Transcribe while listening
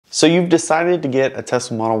So you've decided to get a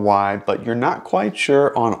Tesla Model Y, but you're not quite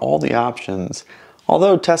sure on all the options.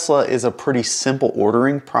 Although Tesla is a pretty simple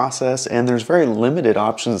ordering process and there's very limited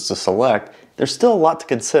options to select, there's still a lot to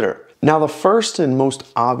consider. Now the first and most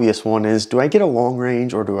obvious one is, do I get a long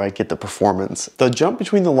range or do I get the performance? The jump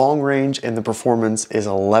between the long range and the performance is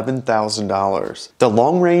 $11,000. The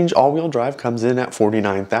long range all-wheel drive comes in at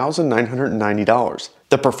 $49,990.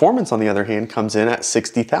 The performance, on the other hand, comes in at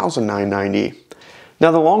 $60,990. Now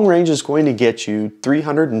the long range is going to get you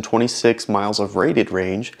 326 miles of rated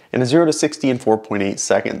range and a 0 to 60 in 4.8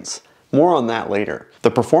 seconds. More on that later. The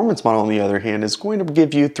performance model, on the other hand, is going to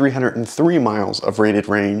give you 303 miles of rated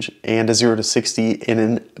range and a 0 to 60 in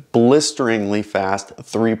a blisteringly fast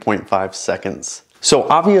 3.5 seconds. So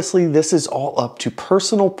obviously this is all up to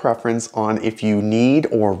personal preference on if you need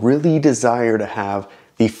or really desire to have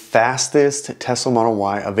the fastest Tesla Model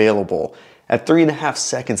Y available. At 3.5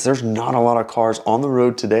 seconds, there's not a lot of cars on the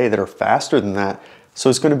road today that are faster than that. So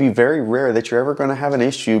it's going to be very rare that you're ever going to have an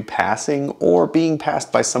issue passing or being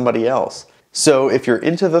passed by somebody else. So if you're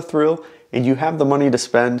into the thrill and you have the money to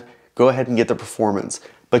spend, go ahead and get the performance.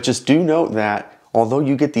 But just do note that although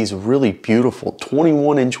you get these really beautiful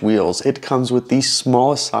 21-inch wheels, it comes with the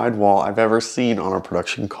smallest sidewall I've ever seen on a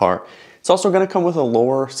production car. It's also going to come with a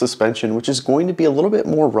lower suspension, which is going to be a little bit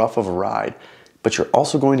more rough of a ride. But you're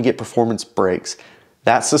also going to get performance brakes.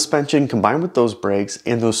 That suspension combined with those brakes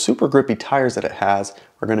and those super grippy tires that it has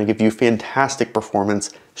are going to give you fantastic performance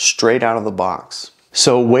straight out of the box.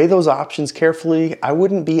 So weigh those options carefully. I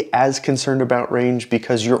wouldn't be as concerned about range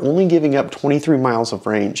because you're only giving up 23 miles of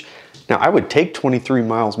range. Now I would take 23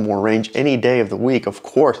 miles more range any day of the week, of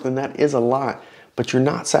course, and that is a lot, but you're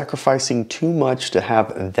not sacrificing too much to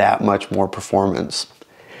have that much more performance.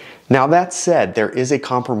 Now that said, there is a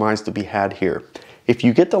compromise to be had here. If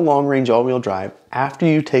you get the long range all-wheel drive, after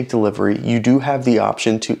you take delivery, you do have the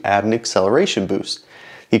option to add an acceleration boost.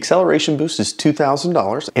 The acceleration boost is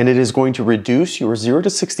 $2,000 and it is going to reduce your 0 to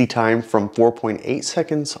 60 time from 4.8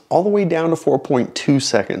 seconds all the way down to 4.2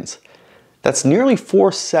 seconds. That's nearly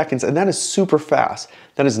 4 seconds and that is super fast.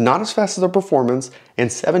 That is not as fast as the performance, and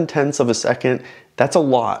 7/10 of a second, that's a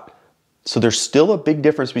lot. So there's still a big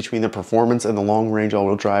difference between the performance and the long range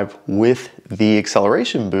all-wheel drive with the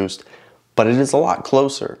acceleration boost, but it is a lot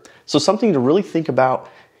closer. So something to really think about,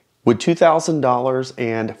 would $2,000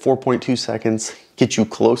 and 4.2 seconds get you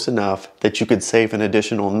close enough that you could save an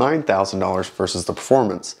additional $9,000 versus the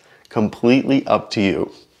performance? Completely up to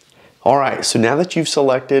you. All right, so now that you've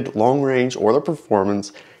selected long range or the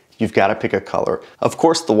performance, you've got to pick a color. Of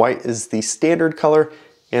course, the white is the standard color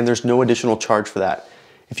and there's no additional charge for that.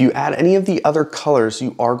 If you add any of the other colors,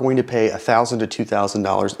 you are going to pay $1,000 to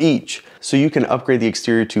 $2,000 each. So you can upgrade the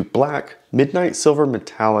exterior to black, midnight silver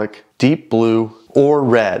metallic, deep blue, or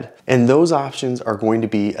red. And those options are going to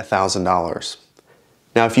be $1,000.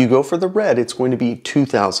 Now, if you go for the red, it's going to be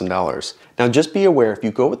 $2,000. Now, just be aware, if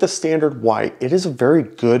you go with the standard white, it is a very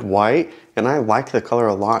good white, and I like the color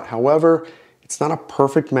a lot. However, it's not a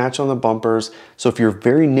perfect match on the bumpers. So if you're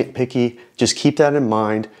very nitpicky, just keep that in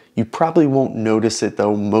mind. You probably won't notice it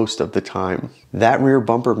though most of the time. That rear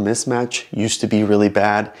bumper mismatch used to be really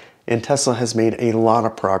bad, and Tesla has made a lot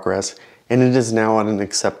of progress, and it is now at an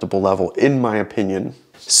acceptable level in my opinion.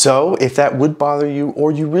 So if that would bother you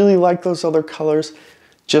or you really like those other colors,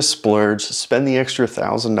 just splurge, spend the extra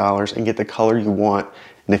 $1,000 and get the color you want.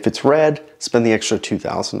 And if it's red, spend the extra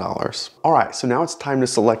 $2,000. All right, so now it's time to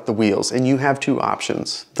select the wheels, and you have two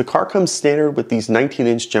options. The car comes standard with these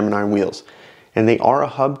 19-inch Gemini wheels, and they are a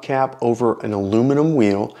hubcap over an aluminum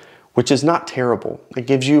wheel, which is not terrible. It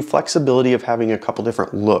gives you flexibility of having a couple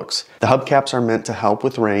different looks. The hubcaps are meant to help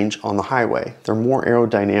with range on the highway. They're more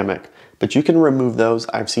aerodynamic, but you can remove those.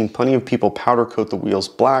 I've seen plenty of people powder coat the wheels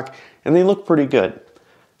black, and they look pretty good.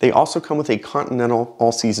 They also come with a Continental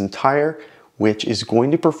all-season tire, which is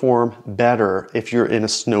going to perform better if you're in a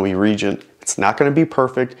snowy region. It's not going to be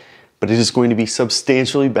perfect, but it is going to be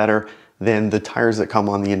substantially better than the tires that come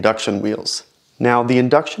on the induction wheels. Now, the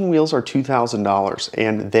induction wheels are $2,000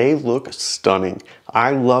 and they look stunning.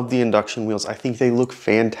 I love the induction wheels. I think they look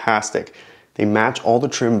fantastic. They match all the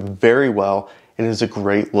trim very well and it is a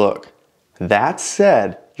great look. That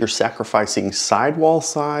said, you're sacrificing sidewall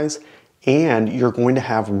size and you're going to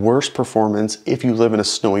have worse performance if you live in a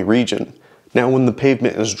snowy region. Now, when the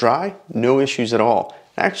pavement is dry, no issues at all.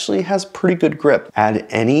 It actually has pretty good grip. Add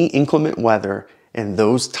any inclement weather and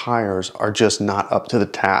those tires are just not up to the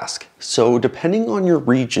task. So depending on your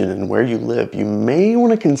region and where you live, you may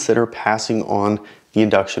want to consider passing on the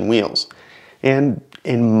induction wheels. And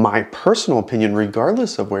in my personal opinion,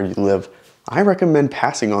 regardless of where you live, I recommend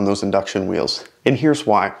passing on those induction wheels. And here's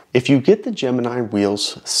why. If you get the Gemini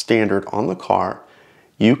wheels standard on the car,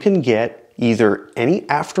 you can get either any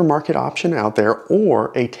aftermarket option out there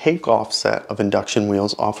or a takeoff set of induction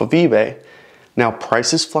wheels off of eBay. Now,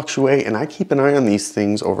 prices fluctuate, and I keep an eye on these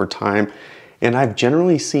things over time, and I've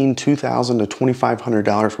generally seen $2,000 to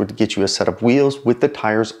 $2,500 would get you a set of wheels with the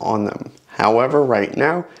tires on them. However, right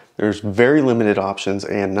now, there's very limited options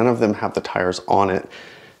and none of them have the tires on it.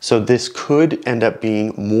 So this could end up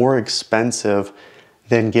being more expensive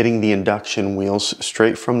than getting the induction wheels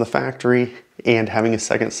straight from the factory and having a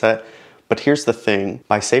second set. But here's the thing,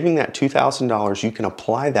 by saving that $2,000, you can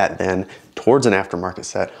apply that then towards an aftermarket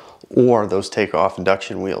set or those takeoff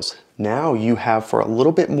induction wheels. Now you have, for a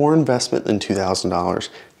little bit more investment than $2,000,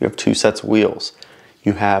 you have two sets of wheels.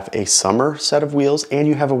 You have a summer set of wheels and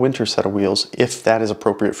you have a winter set of wheels if that is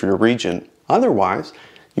appropriate for your region. Otherwise,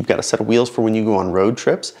 you've got a set of wheels for when you go on road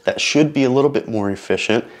trips that should be a little bit more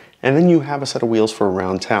efficient, and then you have a set of wheels for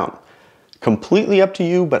around town. Completely up to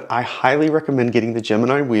you, but I highly recommend getting the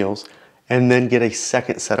Gemini wheels and then get a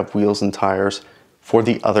second set of wheels and tires for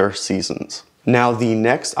the other seasons. Now, the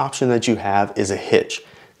next option that you have is a hitch.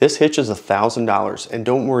 This hitch is $1,000, and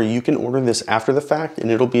don't worry, you can order this after the fact and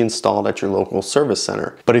it'll be installed at your local service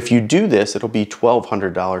center. But if you do this, it'll be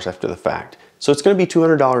 $1,200 after the fact. So it's gonna be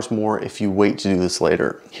 $200 more if you wait to do this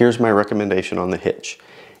later. Here's my recommendation on the hitch.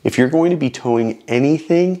 If you're going to be towing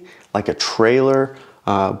anything like a trailer,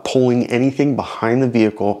 pulling anything behind the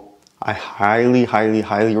vehicle, I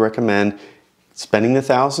highly recommend spending the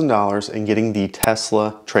 $1,000 and getting the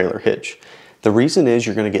Tesla trailer hitch. The reason is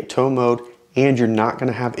you're gonna get tow mode and you're not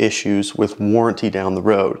gonna have issues with warranty down the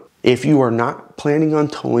road. If you are not planning on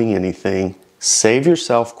towing anything, save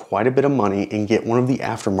yourself quite a bit of money and get one of the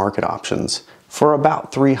aftermarket options. For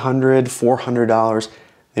about $300, $400,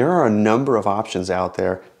 there are a number of options out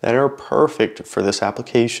there that are perfect for this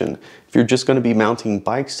application. If you're just gonna be mounting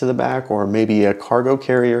bikes to the back or maybe a cargo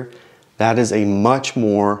carrier, that is a much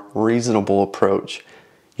more reasonable approach.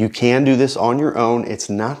 You can do this on your own. It's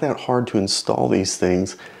not that hard to install these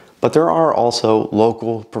things, but there are also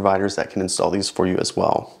local providers that can install these for you as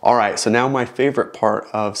well. All right, so now my favorite part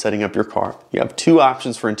of setting up your car. You have two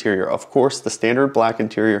options for interior. Of course, the standard black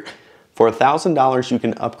interior. For $1,000, you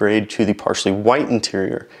can upgrade to the partially white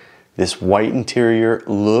interior. This white interior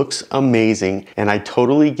looks amazing, and I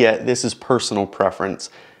totally get this is personal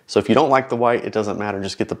preference. So if you don't like the white, it doesn't matter,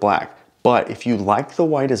 just get the black. But if you like the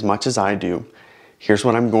white as much as I do, here's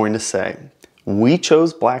what I'm going to say. We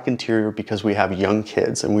chose black interior because we have young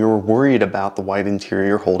kids and we were worried about the white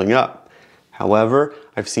interior holding up. However,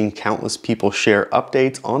 I've seen countless people share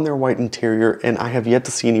updates on their white interior, and I have yet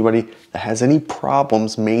to see anybody that has any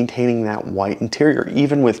problems maintaining that white interior,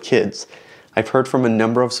 even with kids. I've heard from a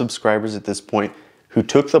number of subscribers at this point who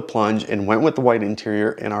took the plunge and went with the white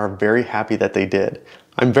interior and are very happy that they did.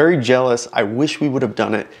 I'm very jealous. I wish we would have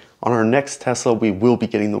done it. On our next Tesla, we will be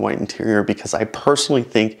getting the white interior because I personally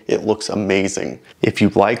think it looks amazing. If you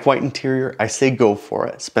like white interior, I say go for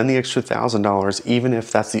it. Spend the extra $1,000, even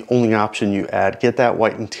if that's the only option you add. Get that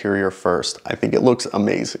white interior first. I think it looks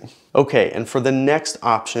amazing. Okay, and for the next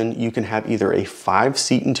option, you can have either a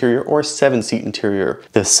 5-seat interior or a 7-seat interior.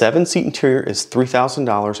 The 7-seat interior is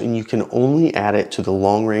 $3,000 and you can only add it to the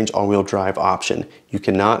long range all-wheel drive option. You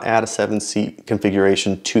cannot add a 7-seat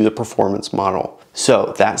configuration to the performance model.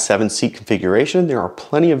 So that 7-seat configuration, there are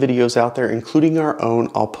plenty of videos out there, including our own.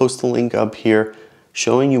 I'll post the link up here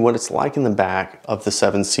showing you what it's like in the back of the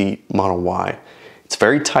 7-seat Model Y. It's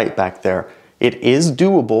very tight back there. It is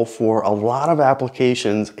doable for a lot of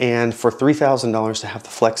applications, and for $3,000 to have the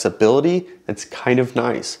flexibility, it's kind of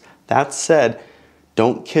nice. That said,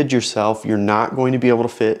 don't kid yourself. You're not going to be able to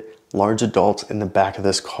fit large adults in the back of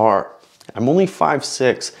this car. I'm only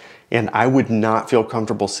 5'6", and I would not feel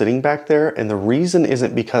comfortable sitting back there. And the reason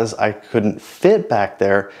isn't because I couldn't fit back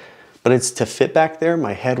there, but it's to fit back there,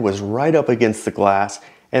 my head was right up against the glass.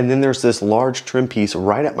 And then there's this large trim piece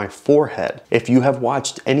right at my forehead. If you have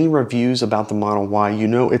watched any reviews about the Model Y, you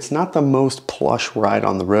know it's not the most plush ride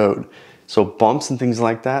on the road. So bumps and things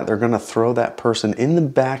like that, they're gonna throw that person in the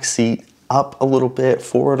back seat up a little bit,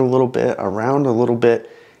 forward a little bit, around a little bit.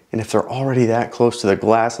 And if they're already that close to the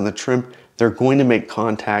glass and the trim, they're going to make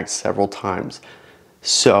contact several times.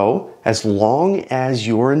 So as long as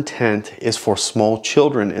your intent is for small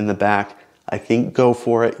children in the back, I think go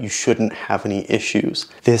for it. You shouldn't have any issues.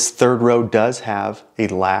 This third row does have a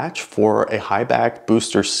latch for a high back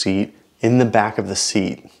booster seat in the back of the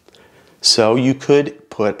seat. So you could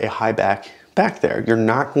put a high back there. You're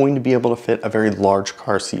not going to be able to fit a very large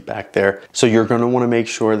car seat back there. So you're going to want to make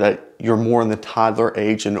sure that you're more in the toddler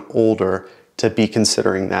age and older to be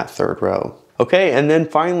considering that third row. Okay, and then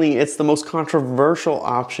finally, it's the most controversial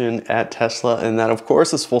option at Tesla, and that of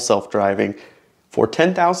course is full self-driving. For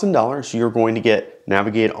 $10,000, you're going to get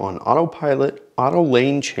navigate on autopilot, auto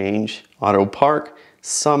lane change, auto park,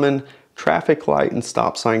 summon, traffic light and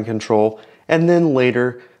stop sign control, and then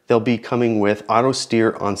later they'll be coming with auto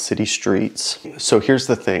steer on city streets. So here's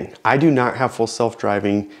the thing, I do not have full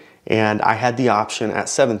self-driving, and I had the option at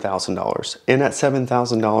 $7,000. And at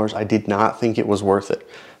 $7,000, I did not think it was worth it.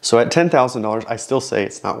 So at $10,000, I still say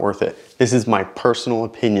it's not worth it. This is my personal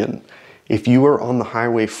opinion. If you are on the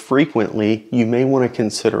highway frequently, you may want to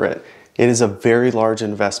consider it. It is a very large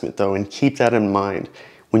investment though, and keep that in mind.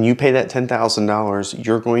 When you pay that $10,000,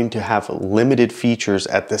 you're going to have limited features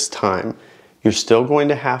at this time. You're still going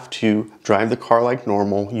to have to drive the car like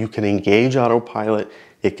normal. You can engage autopilot.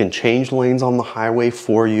 It can change lanes on the highway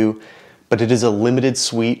for you, but it is a limited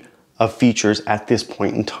suite of features at this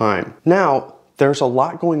point in time. Now, there's a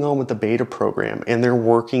lot going on with the beta program, and they're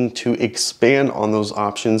working to expand on those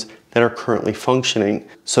options that are currently functioning.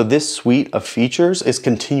 So this suite of features is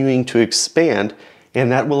continuing to expand,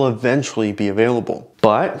 and that will eventually be available.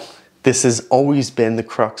 But this has always been the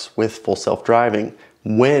crux with full self-driving.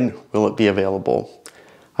 When will it be available?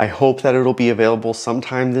 I hope that it'll be available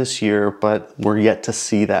sometime this year, but we're yet to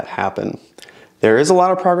see that happen. There is a lot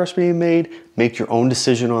of progress being made. Make your own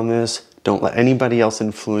decision on this. Don't let anybody else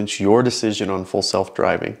influence your decision on full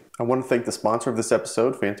self-driving. I want to thank the sponsor of this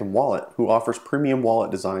episode, Phantom Wallet, who offers premium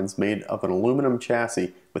wallet designs made of an aluminum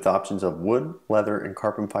chassis with options of wood, leather, and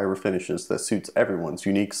carbon fiber finishes that suits everyone's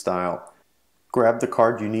unique style. Grab the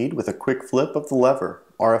card you need with a quick flip of the lever.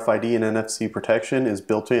 RFID and NFC protection is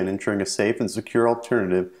built in, ensuring a safe and secure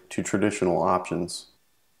alternative to traditional options.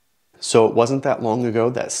 So it wasn't that long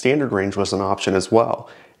ago that standard range was an option as well,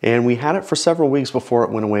 and we had it for several weeks before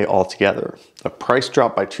it went away altogether. The price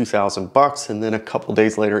dropped by $2,000, and then a couple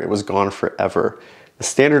days later it was gone forever. The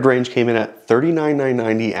standard range came in at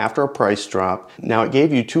 $39,990 after a price drop. Now it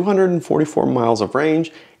gave you 244 miles of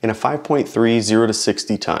range and a 5.3 0 to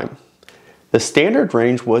 60 time. The standard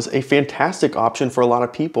range was a fantastic option for a lot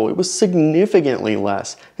of people. It was significantly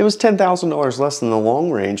less. It was $10,000 less than the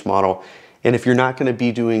long range model. And if you're not going to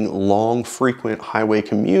be doing long, frequent highway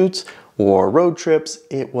commutes or road trips,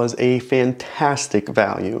 it was a fantastic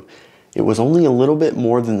value. It was only a little bit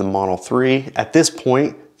more than the Model 3. At this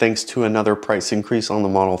point, thanks to another price increase on the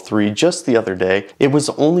Model 3 just the other day, it was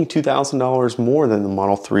only $2,000 more than the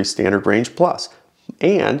Model 3 Standard Range Plus.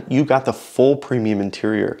 And you got the full premium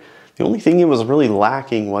interior. The only thing it was really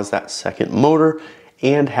lacking was that second motor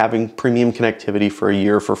and having premium connectivity for a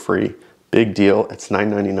year for free. Big deal, it's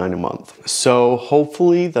 $9.99 a month. So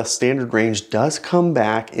hopefully the standard range does come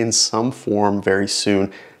back in some form very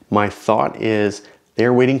soon. My thought is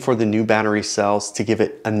they're waiting for the new battery cells to give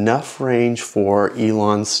it enough range for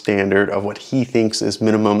Elon's standard of what he thinks is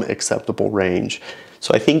minimum acceptable range.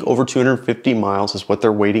 So I think over 250 miles is what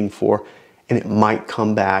they're waiting for, and it might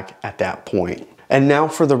come back at that point. And now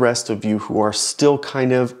for the rest of you who are still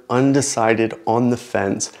kind of undecided on the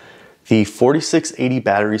fence, the 4680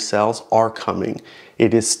 battery cells are coming.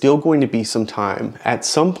 It is still going to be some time. At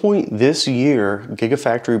some point this year,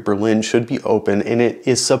 Gigafactory Berlin should be open, and it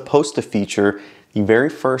is supposed to feature the very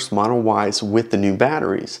first Model Ys with the new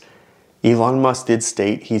batteries. Elon Musk did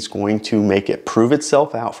state he's going to make it prove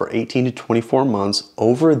itself out for 18 to 24 months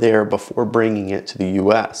over there before bringing it to the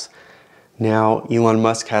US. Now, Elon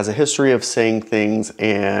Musk has a history of saying things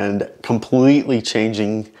and completely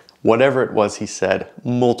changing whatever it was he said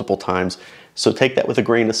multiple times. So take that with a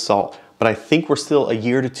grain of salt. But I think we're still a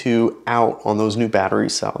year to two out on those new battery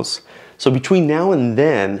cells. So between now and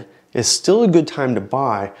then is still a good time to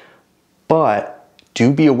buy, but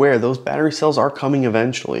do be aware those battery cells are coming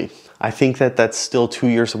eventually. I think that that's still 2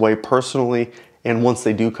 years away personally. And once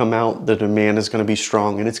they do come out, the demand is going to be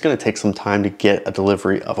strong, and it's going to take some time to get a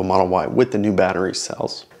delivery of a Model Y with the new battery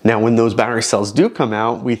cells. Now, when those battery cells do come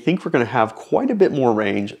out, we think we're going to have quite a bit more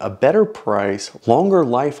range, a better price, longer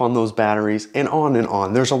life on those batteries, and on and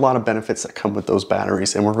on. There's a lot of benefits that come with those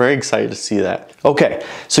batteries, and we're very excited to see that. Okay,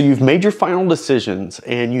 so you've made your final decisions,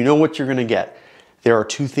 and you know what you're going to get. There are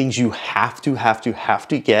two things you have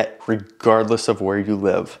to get regardless of where you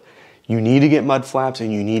live. You need to get mud flaps,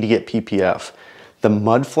 and you need to get PPF. The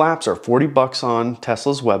mud flaps are $40 on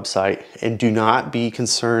Tesla's website, and do not be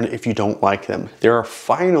concerned if you don't like them. There are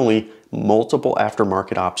finally multiple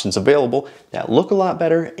aftermarket options available that look a lot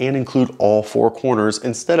better and include all four corners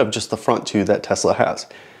instead of just the front two that Tesla has.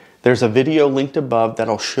 There's a video linked above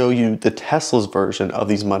that'll show you the Tesla's version of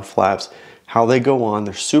these mud flaps, how they go on.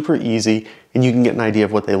 They're super easy, and you can get an idea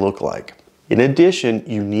of what they look like. In addition,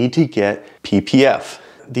 you need to get PPF.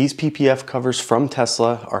 these PPF covers from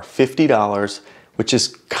Tesla are $50, which is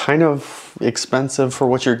kind of expensive for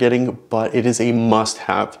what you're getting, but it is a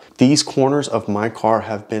must-have. These corners of my car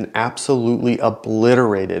have been absolutely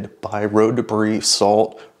obliterated by road debris,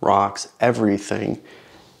 salt, rocks, everything.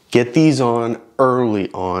 Get these on early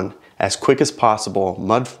on, as quick as possible.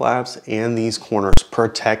 Mud flaps and these corners,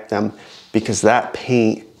 protect them, because that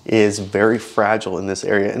paint is very fragile in this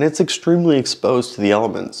area and it's extremely exposed to the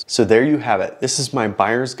elements. So there you have it. This is my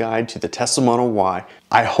buyer's guide to the Tesla Model Y.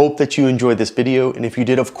 I hope that you enjoyed this video, and if you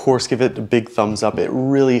did, of course, give it a big thumbs up. It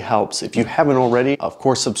really helps. If you haven't already, of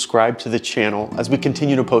course, subscribe to the channel as we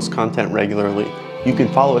continue to post content regularly. You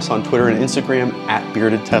can follow us on Twitter and Instagram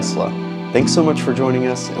 @BeardedTesla. Thanks so much for joining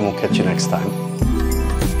us, and we'll catch you next time.